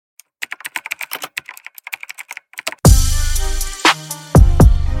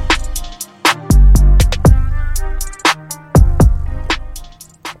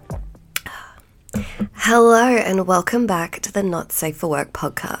Hello and welcome back to the Not Safe for Work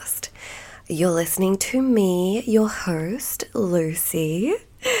podcast. You're listening to me, your host, Lucy.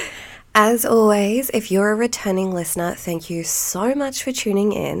 As always, if you're a returning listener, thank you so much for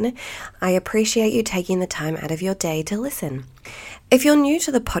tuning in. I appreciate you taking the time out of your day to listen. If you're new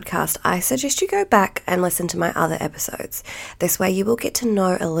to the podcast, I suggest you go back and listen to my other episodes. This way you will get to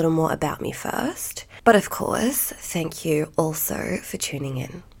know a little more about me first. But of course, thank you also for tuning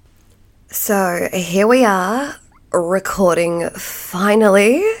in. So here we are, recording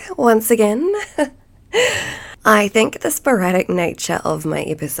finally, once again. I think the sporadic nature of my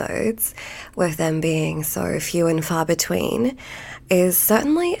episodes, with them being so few and far between, is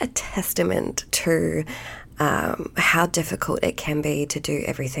certainly a testament to how difficult it can be to do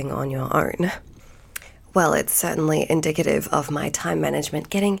everything on your own. Well, it's certainly indicative of my time management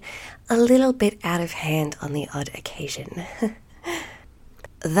getting a little bit out of hand on the odd occasion.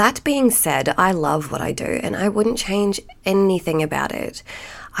 That being said, I love what I do and I wouldn't change anything about it.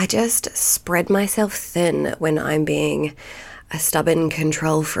 I just spread myself thin when I'm being a stubborn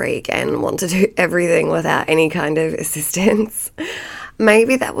control freak and want to do everything without any kind of assistance.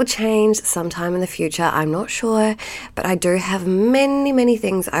 Maybe that will change sometime in the future, I'm not sure, but I do have many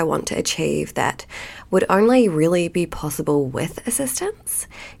things I want to achieve that would only really be possible with assistance.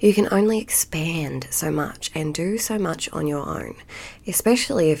 You can only expand so much and do so much on your own,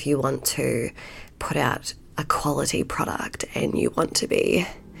 especially if you want to put out a quality product and you want to be,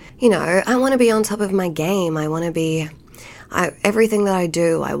 I want to be on top of my game. Everything that I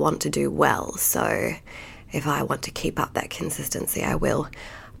do, I want to do well. So if I want to keep up that consistency, I will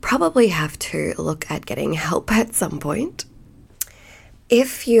probably have to look at getting help at some point.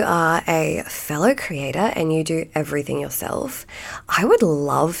 If you are a fellow creator and you do everything yourself, I would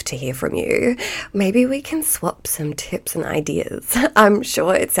love to hear from you. Maybe we can swap some tips and ideas. I'm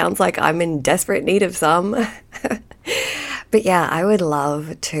sure it sounds like I'm in desperate need of some. But yeah, I would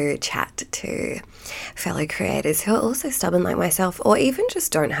love to chat to fellow creators who are also stubborn like myself, or even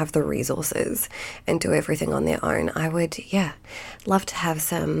just don't have the resources and do everything on their own. I would, love to have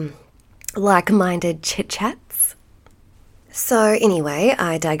some like-minded chit-chats. So anyway,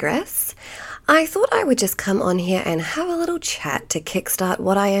 I digress. I thought I would just come on here and have a little chat to kickstart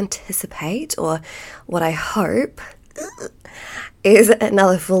what I anticipate, or what I hope, is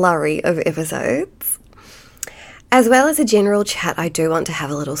another flurry of episodes. As well as a general chat, I do want to have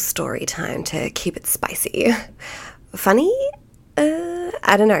a little story time to keep it spicy. Funny?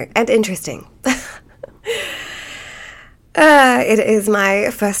 I don't know. And interesting. It is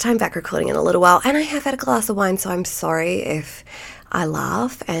my first time back recording in a little while, and I have had a glass of wine, so I'm sorry if I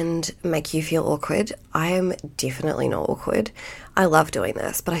laugh and make you feel awkward. I am definitely not awkward. I love doing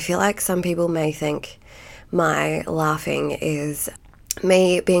this, but I feel like some people may think my laughing is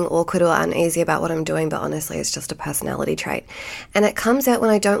me being awkward or uneasy about what I'm doing, but honestly it's just a personality trait and it comes out when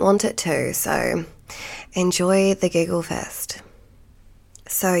I don't want it to, so enjoy the giggle fest.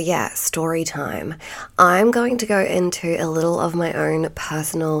 So yeah, story time. I'm going to go into a little of my own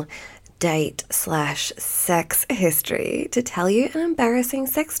personal date/sex history to tell you an embarrassing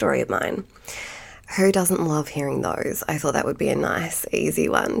sex story of mine. Who doesn't love hearing those? I thought that would be a nice, easy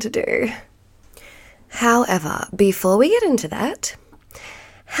one to do. However, before we get into that,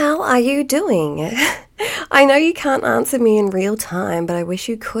 how are you doing? I know you can't answer me in real time, but I wish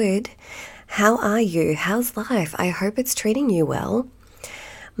you could. How are you? How's life? I hope it's treating you well.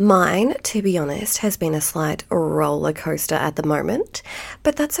 Mine, to be honest, has been a slight roller coaster at the moment,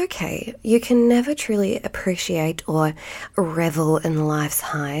 but that's okay. You can never truly appreciate or revel in life's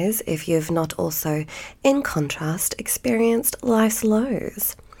highs if you've not also, in contrast, experienced life's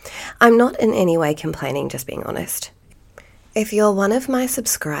lows. I'm not in any way complaining, just being honest. If you're one of my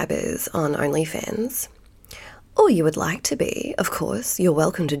subscribers on OnlyFans, or you would like to be, of course, you're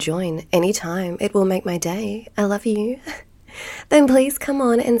welcome to join anytime. It will make my day. I love you. Then please come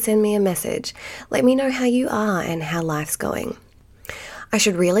on and send me a message. Let me know how you are and how life's going. I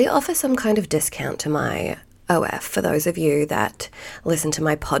should really offer some kind of discount to my OF for those of you that listen to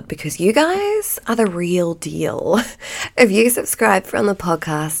my pod, because you guys are the real deal. If you subscribe from the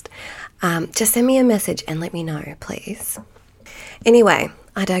podcast, just send me a message and let me know, please. Anyway,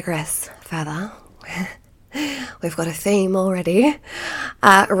 I digress further. We've got a theme already.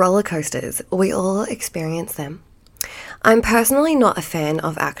 Roller coasters. We all experience them. I'm personally not a fan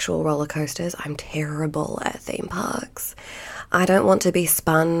of actual roller coasters. I'm terrible at theme parks. I don't want to be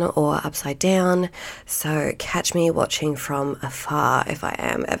spun or upside down, so catch me watching from afar if I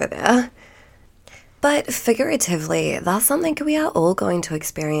am ever there. But figuratively, that's something we are all going to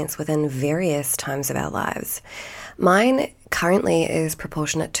experience within various times of our lives. Mine currently is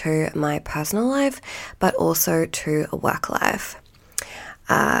proportionate to my personal life, but also to work life.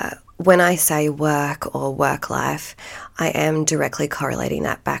 When I say work or work life, I am directly correlating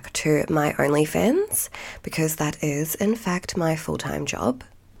that back to my OnlyFans because that is, in fact, my full-time job.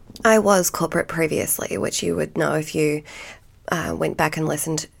 I was corporate previously, which you would know if you went back and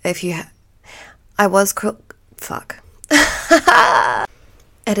listened. I was fuck.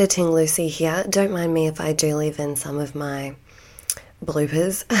 Editing Lucy here. Don't mind me if I do leave in some of my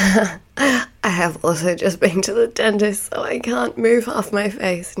bloopers. I have also just been to the dentist, so I can't move half my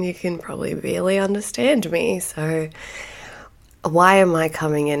face, and you can probably barely understand me. So why am I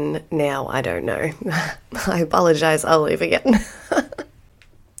coming in now? I don't know. I apologize. I'll leave again.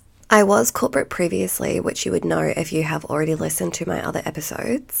 I was corporate previously, which you would know if you have already listened to my other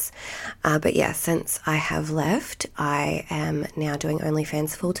episodes. But yeah, since I have left, I am now doing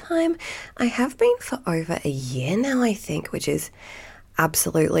OnlyFans full-time. I have been for over a year now, I think, which is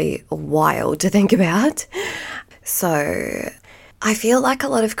absolutely wild to think about. So I feel like a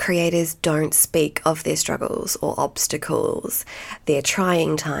lot of creators don't speak of their struggles or obstacles, their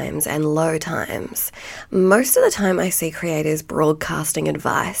trying times and low times. Most of the time I see creators broadcasting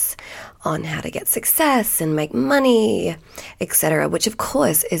advice on how to get success and make money, etc., which of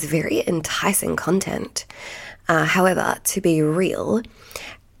course is very enticing content. However, to be real,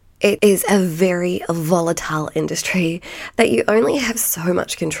 it is a very volatile industry that you only have so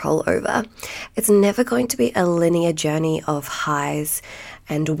much control over. It's never going to be a linear journey of highs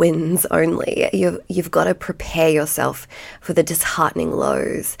and wins only. You've got to prepare yourself for the disheartening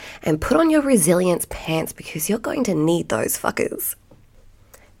lows and put on your resilience pants because you're going to need those fuckers.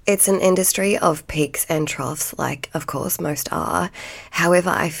 It's an industry of peaks and troughs, like, of course, most are.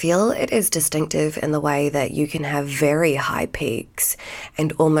 However, I feel it is distinctive in the way that you can have very high peaks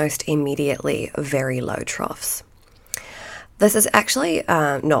and almost immediately very low troughs. This is actually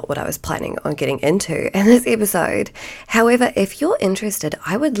not what I was planning on getting into in this episode. However, if you're interested,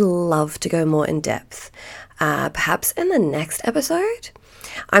 I would love to go more in depth, perhaps in the next episode.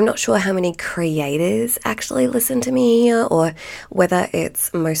 I'm not sure how many creators actually listen to me here, or whether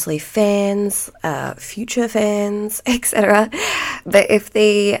it's mostly fans, future fans, etc. But if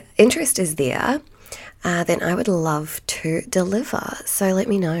the interest is there, then I would love to deliver. So let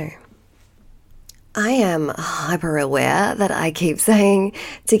me know. I am hyper aware that I keep saying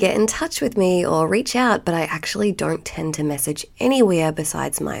to get in touch with me or reach out, but I actually don't tend to message anywhere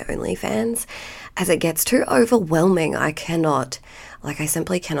besides my OnlyFans, as it gets too overwhelming. I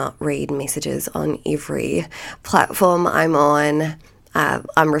simply cannot read messages on every platform I'm on.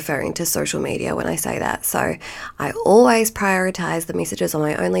 I'm referring to social media when I say that. So I always prioritize the messages on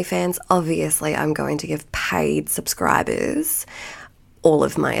my OnlyFans. Obviously, I'm going to give paid subscribers all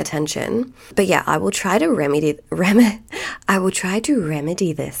of my attention. But yeah, I will try to remedy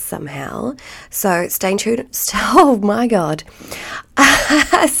this somehow. So stay tuned. Oh my God.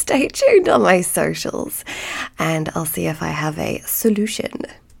 Stay tuned on my socials and I'll see if I have a solution.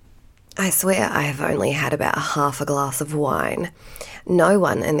 I swear I have only had about half a glass of wine. No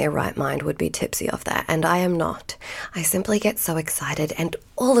one in their right mind would be tipsy off that, and I am not. I simply get so excited and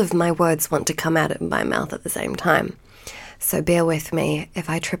all of my words want to come out of my mouth at the same time. So bear with me. If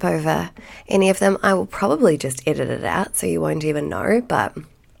I trip over any of them, I will probably just edit it out so you won't even know, but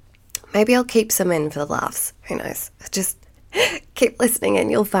maybe I'll keep some in for the laughs. Who knows? Just keep listening and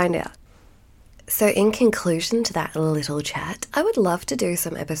you'll find out. So in conclusion to that little chat, I would love to do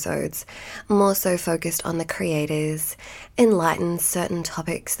some episodes more so focused on the creators, enlighten certain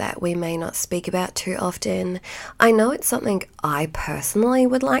topics that we may not speak about too often. I know it's something I personally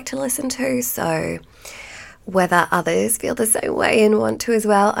would like to listen to, so whether others feel the same way and want to as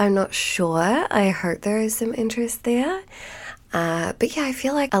well, I'm not sure. I hope there is some interest there. But yeah, I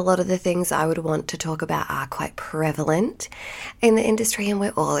feel like a lot of the things I would want to talk about are quite prevalent in the industry and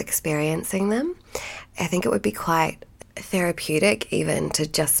we're all experiencing them. I think it would be quite therapeutic even to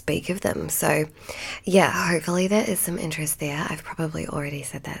just speak of them. So yeah, hopefully there is some interest there. I've probably already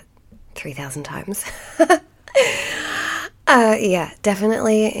said that 3,000 times. Yeah,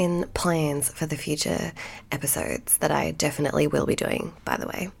 definitely in plans for the future episodes that I definitely will be doing, by the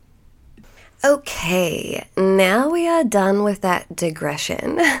way. Okay, now we are done with that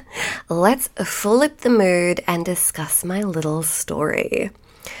digression. Let's flip the mood and discuss my little story.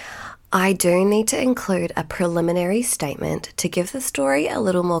 I do need to include a preliminary statement to give the story a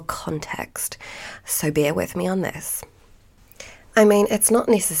little more context, so bear with me on this. I mean, it's not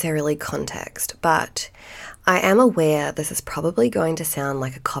necessarily context, but I am aware this is probably going to sound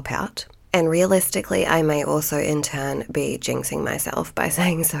like a cop-out, and realistically I may also in turn be jinxing myself by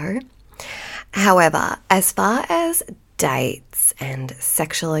saying so. However, as far as dates and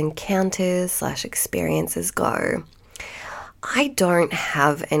sexual encounters / experiences go, I don't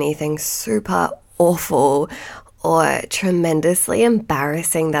have anything super awful or tremendously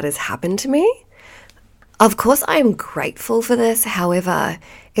embarrassing that has happened to me. Of course, I am grateful for this. However,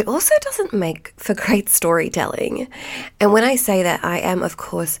 it also doesn't make for great storytelling. And when I say that, I am, of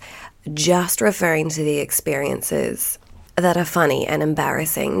course, just referring to the experiences that are funny and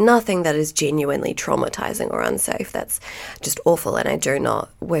embarrassing, nothing that is genuinely traumatizing or unsafe. That's just awful, and I do not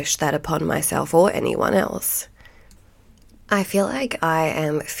wish that upon myself or anyone else. I feel like I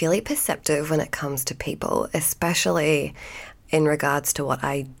am fairly perceptive when it comes to people, especially in regards to what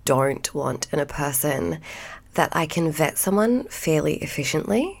I don't want in a person, that I can vet someone fairly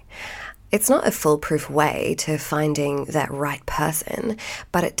efficiently. It's not a foolproof way to finding that right person,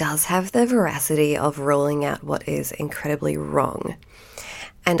 but it does have the veracity of ruling out what is incredibly wrong.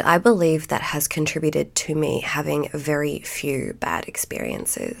 And I believe that has contributed to me having very few bad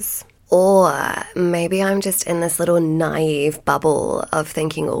experiences. Or maybe I'm just in this little naive bubble of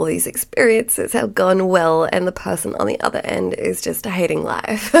thinking all these experiences have gone well and the person on the other end is just hating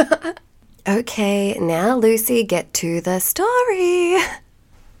life. Okay, now Lucy, get to the story.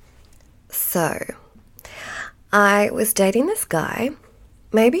 So, I was dating this guy,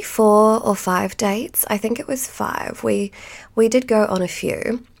 maybe 4 or 5 dates. I think it was 5. We did go on a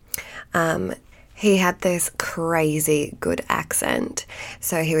few. He had this crazy good accent.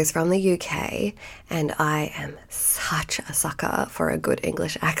 So he was from the UK, and I am such a sucker for a good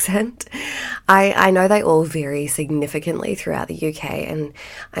English accent. I know they all vary significantly throughout the UK, and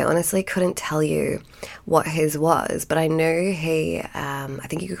I honestly couldn't tell you what his was, but I knew I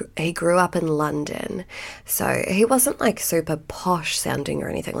think he grew up in London, so he wasn't like super posh sounding or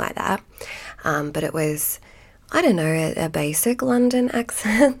anything like that, but it was, I don't know, a basic London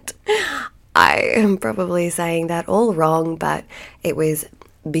accent. I am probably saying that all wrong, but it was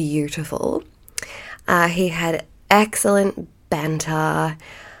beautiful. He had excellent banter,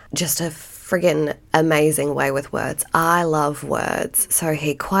 just a friggin' amazing way with words. I love words, so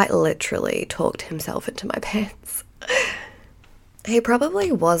he quite literally talked himself into my pants. He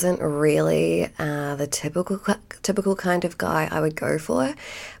probably wasn't really the typical kind of guy I would go for,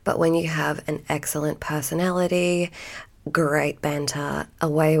 but when you have an excellent personality, great banter, a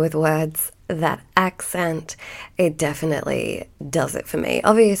way with words, that accent, it definitely does it for me.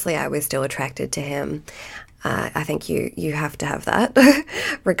 Obviously, I was still attracted to him. I think you have to have that.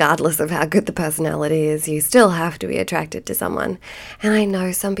 Regardless of how good the personality is, you still have to be attracted to someone. And I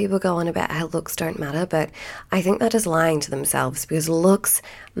know some people go on about how looks don't matter, but I think that is lying to themselves, because looks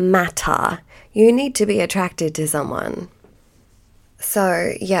matter. You need to be attracted to someone.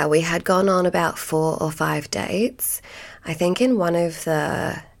 So, yeah, we had gone on about 4 or 5 dates. I think in one of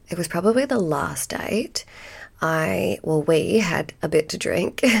it was probably the last date, we had a bit to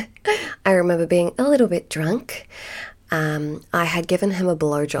drink. I remember being a little bit drunk. I had given him a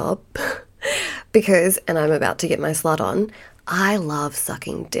blowjob because, and I'm about to get my slut on, I love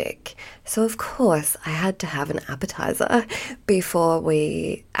sucking dick. So of course I had to have an appetizer before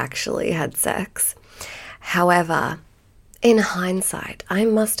we actually had sex. However, in hindsight, I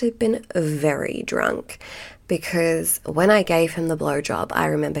must have been very drunk, because when I gave him the blowjob, I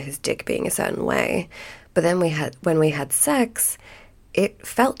remember his dick being a certain way. But then when we had sex, it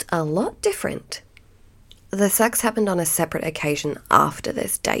felt a lot different. The sex happened on a separate occasion after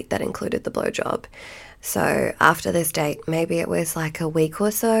this date that included the blowjob. So after this date, maybe it was like a week or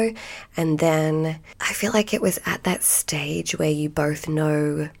so, and then I feel like it was at that stage where you both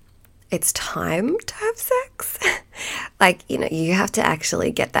know it's time to have sex. Like, you have to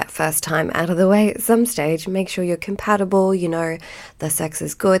actually get that first time out of the way at some stage, make sure you're compatible, the sex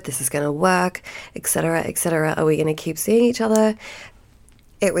is good, this is going to work, etc., etc. Are we going to keep seeing each other?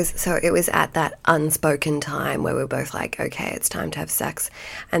 It was at that unspoken time where we're both like, okay, it's time to have sex.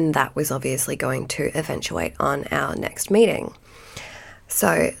 And that was obviously going to eventuate on our next meeting.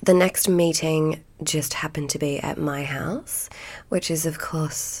 So the next meeting just happened to be at my house, which is, of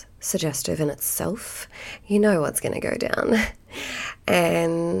course, suggestive in itself. You know what's going to go down.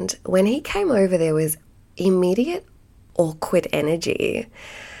 And when he came over, there was immediate awkward energy.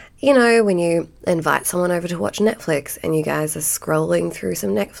 When you invite someone over to watch Netflix and you guys are scrolling through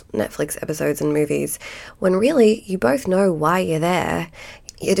some Netflix episodes and movies, when really you both know why you're there.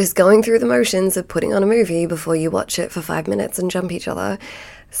 You're just going through the motions of putting on a movie before you watch it for 5 minutes and jump each other.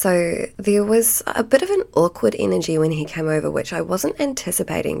 So there was a bit of an awkward energy when he came over, which I wasn't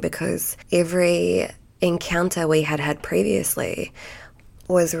anticipating, because every encounter we had previously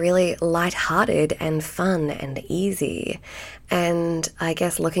was really lighthearted and fun and easy. And I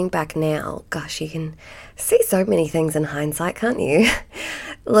guess looking back now, gosh, you can see so many things in hindsight, can't you?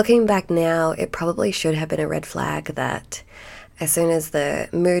 Looking back now, it probably should have been a red flag that as soon as the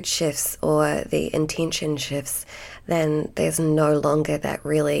mood shifts or the intention shifts, then there's no longer that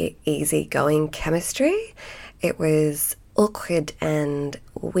really easygoing chemistry. It was awkward and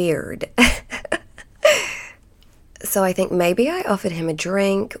weird. So I think maybe I offered him a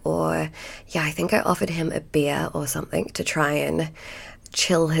drink, or I think I offered him a beer or something to try and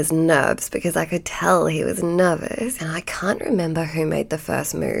chill his nerves, because I could tell he was nervous. And I can't remember who made the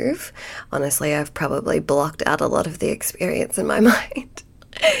first move. Honestly, I've probably blocked out a lot of the experience in my mind.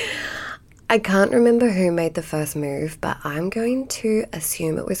 I can't remember who made the first move, but I'm going to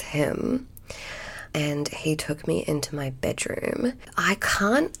assume it was him. And he took me into my bedroom. I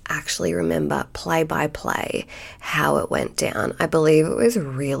can't actually remember play by play how it went down. I believe it was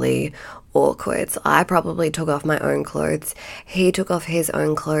really awkward. So I probably took off my own clothes. He took off his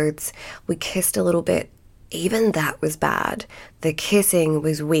own clothes. We kissed a little bit. Even that was bad. The kissing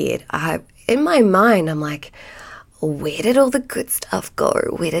was weird. In my mind, I'm like, where did all the good stuff go?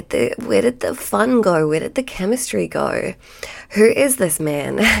 Where did the fun go? Where did the chemistry go? Who is this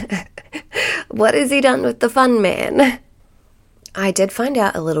man? What has he done with the fun man? I did find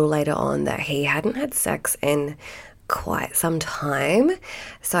out a little later on that he hadn't had sex in quite some time.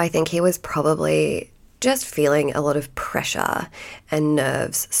 So I think he was probably just feeling a lot of pressure and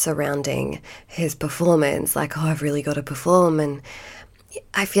nerves surrounding his performance. Like, oh, I've really got to perform. And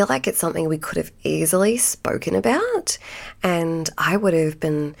I feel like it's something we could have easily spoken about, and I would have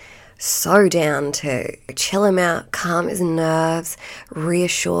been so down to chill him out, calm his nerves,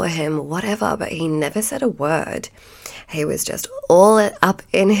 reassure him, whatever, but he never said a word. He was just all up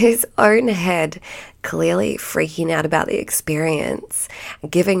in his own head, clearly freaking out about the experience,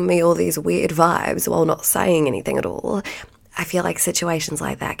 giving me all these weird vibes while not saying anything at all. I feel like situations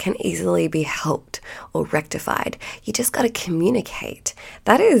like that can easily be helped or rectified. You just got to communicate.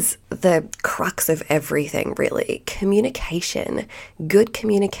 That is the crux of everything, really. Communication. Good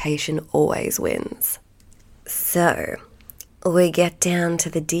communication always wins. So, we get down to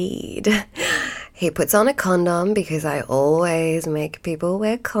the deed. He puts on a condom because I always make people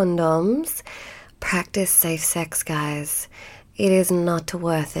wear condoms. Practice safe sex, guys. It is not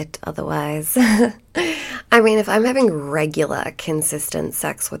worth it otherwise. I mean, if I'm having regular, consistent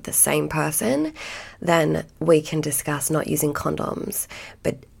sex with the same person, then we can discuss not using condoms.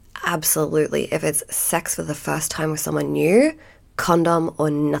 But absolutely, if it's sex for the first time with someone new, condom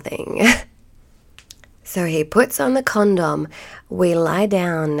or nothing. So he puts on the condom, we lie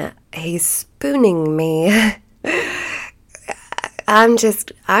down, he's spooning me. I'm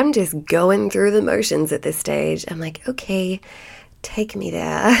just going through the motions at this stage. I'm like, okay, take me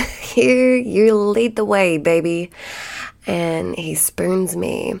there. You lead the way, baby. And he spoons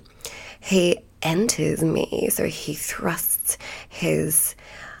me. He enters me. So he thrusts his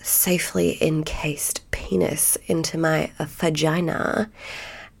safely encased penis into my vagina.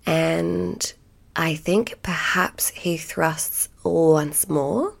 And I think perhaps he thrusts once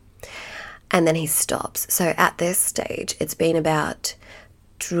more. And then he stops. So at this stage, it's been about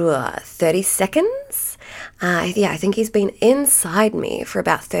 30 seconds. I think he's been inside me for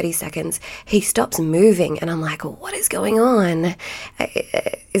about 30 seconds. He stops moving and I'm like, what is going on?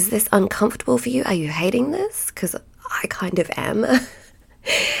 Is this uncomfortable for you? Are you hating this? Because I kind of am.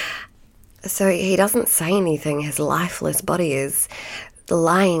 So he doesn't say anything. His lifeless body is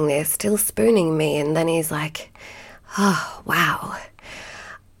lying there, still spooning me. And then he's like, oh, wow.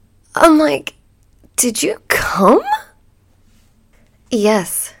 I'm like, did you come?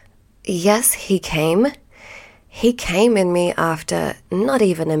 Yes, he came. He came in me after not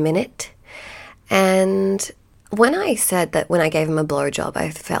even a minute. And when I said that when I gave him a blowjob, I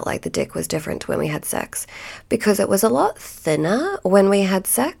felt like the dick was different when we had sex, because it was a lot thinner when we had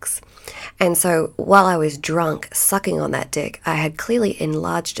sex. And so while I was drunk sucking on that dick, I had clearly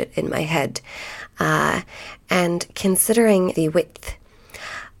enlarged it in my head. And considering the width,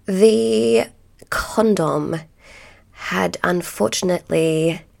 the condom had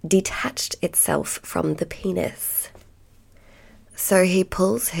unfortunately detached itself from the penis. So he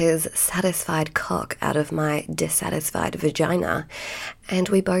pulls his satisfied cock out of my dissatisfied vagina, and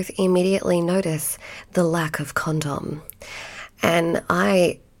we both immediately notice the lack of condom. And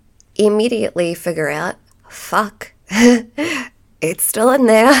I immediately figure out, fuck, it's still in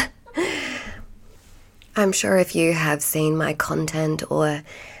there. I'm sure if you have seen my content or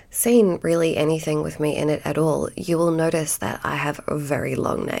seen really anything with me in it at all, you will notice that I have very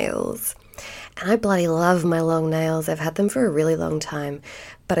long nails. And I bloody love my long nails. I've had them for a really long time,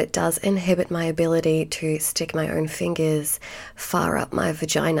 but it does inhibit my ability to stick my own fingers far up my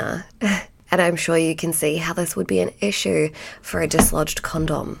vagina. And I'm sure you can see how this would be an issue for a dislodged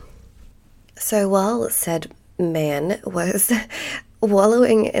condom. So while said man was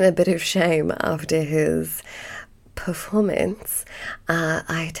wallowing in a bit of shame after his performance,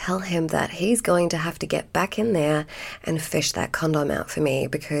 I tell him that he's going to have to get back in there and fish that condom out for me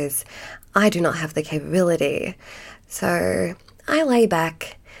because I do not have the capability. So I lay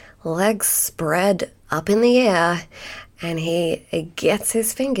back, legs spread up in the air, and he gets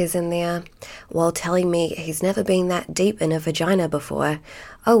his fingers in there while telling me he's never been that deep in a vagina before.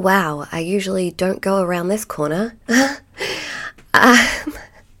 Oh wow, I usually don't go around this corner.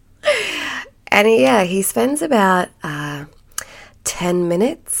 And yeah, he spends about 10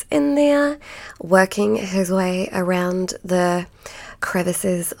 minutes in there working his way around the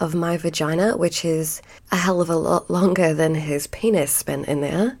crevices of my vagina, which is a hell of a lot longer than his penis spent in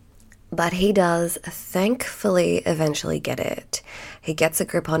there. But he does thankfully eventually get it. He gets a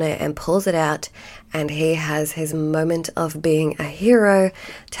grip on it and pulls it out, and he has his moment of being a hero,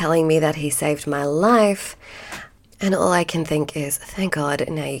 telling me that he saved my life. And all I can think is, thank God,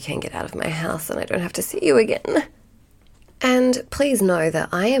 now you can get out of my house and I don't have to see you again. And please know that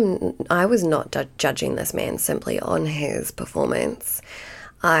I was not judging this man simply on his performance.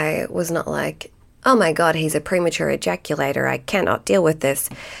 I was not like, oh my God, he's a premature ejaculator, I cannot deal with this.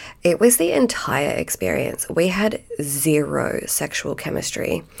 It was the entire experience. We had zero sexual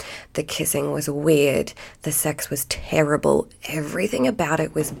chemistry. The kissing was weird. The sex was terrible. Everything about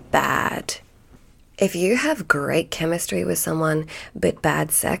it was bad. If you have great chemistry with someone but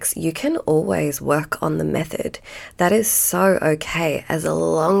bad sex, you can always work on the method. That is so okay as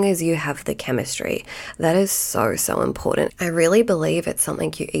long as you have the chemistry. That is so, so important. I really believe it's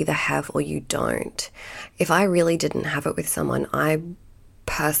something you either have or you don't. If I really didn't have it with someone, I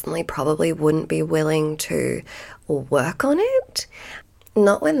personally probably wouldn't be willing to work on it.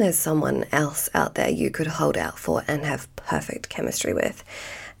 Not when there's someone else out there you could hold out for and have perfect chemistry with.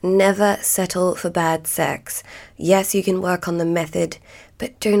 Never settle for bad sex. Yes, you can work on the method,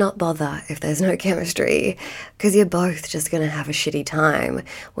 but do not bother if there's no chemistry, because you're both just going to have a shitty time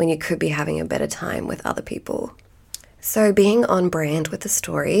when you could be having a better time with other people. So being on brand with the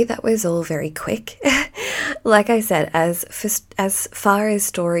story, that was all very quick. Like I said, as far as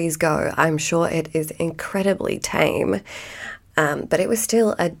stories go, I'm sure it is incredibly tame. But it was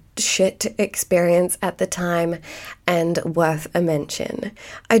still a shit experience at the time and worth a mention.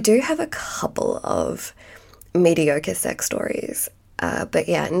 I do have a couple of mediocre sex stories, but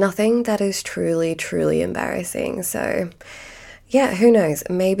yeah, nothing that is truly, truly embarrassing. So yeah, who knows?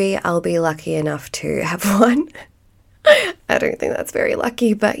 Maybe I'll be lucky enough to have one. I don't think that's very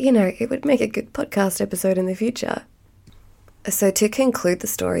lucky, but you know, it would make a good podcast episode in the future. So to conclude the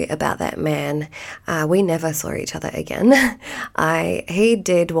story about that man, we never saw each other again. He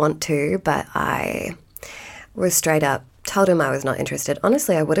did want to, but I was straight up, told him I was not interested.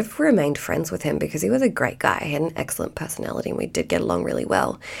 Honestly, I would have remained friends with him because he was a great guy. He had an excellent personality and we did get along really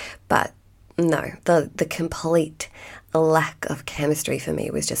well. But no, the complete lack of chemistry for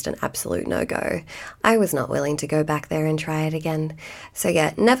me was just an absolute no-go. I was not willing to go back there and try it again. So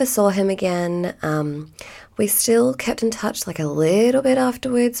yeah, never saw him again. We still kept in touch like a little bit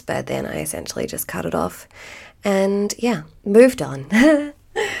afterwards, but then I essentially just cut it off and yeah, moved on.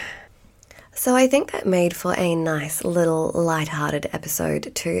 So I think that made for a nice little light-hearted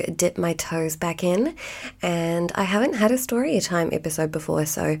episode to dip my toes back in, and I haven't had a story time episode before,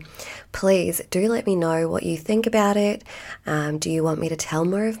 so please do let me know what you think about it. Do you want me to tell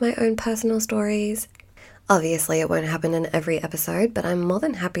more of my own personal stories? Obviously, it won't happen in every episode, but I'm more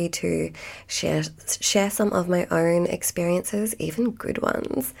than happy to share some of my own experiences, even good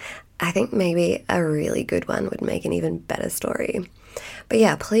ones. I think maybe a really good one would make an even better story. But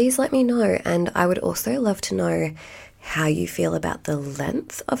yeah, please let me know, and I would also love to know how you feel about the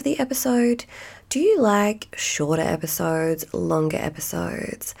length of the episode. Do you like shorter episodes, longer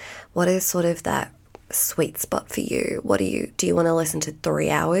episodes? What is sort of that sweet spot for you? Do you want to listen to 3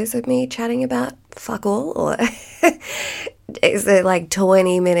 hours of me chatting about fuck all, or is it like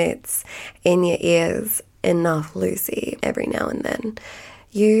 20 minutes in your ears enough, Lucy, every now and then?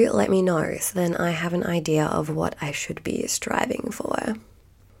 You let me know so then I have an idea of what I should be striving for.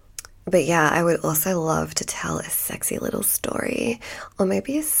 But yeah, I would also love to tell a sexy little story, or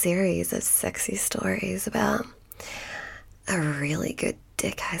maybe a series of sexy stories about a really good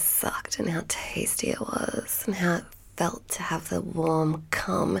dick I sucked and how tasty it was and how it felt to have the warm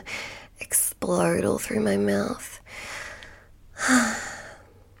cum explode all through my mouth.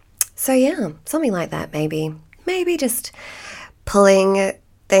 So yeah, something like that maybe. Maybe just pulling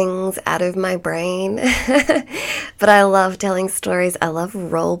things out of my brain. But I love telling stories. I love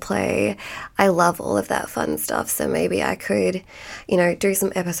role play. I love all of that fun stuff. So maybe I could, do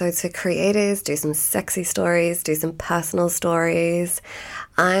some episodes for creators, do some sexy stories, do some personal stories.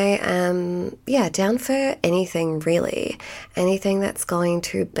 I am, down for anything really. Anything that's going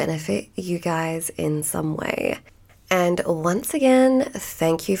to benefit you guys in some way. And once again,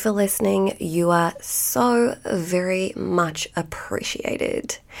 thank you for listening. You are so very much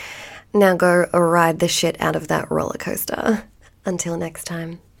appreciated. Now go ride the shit out of that roller coaster. Until next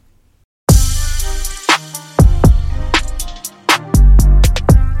time.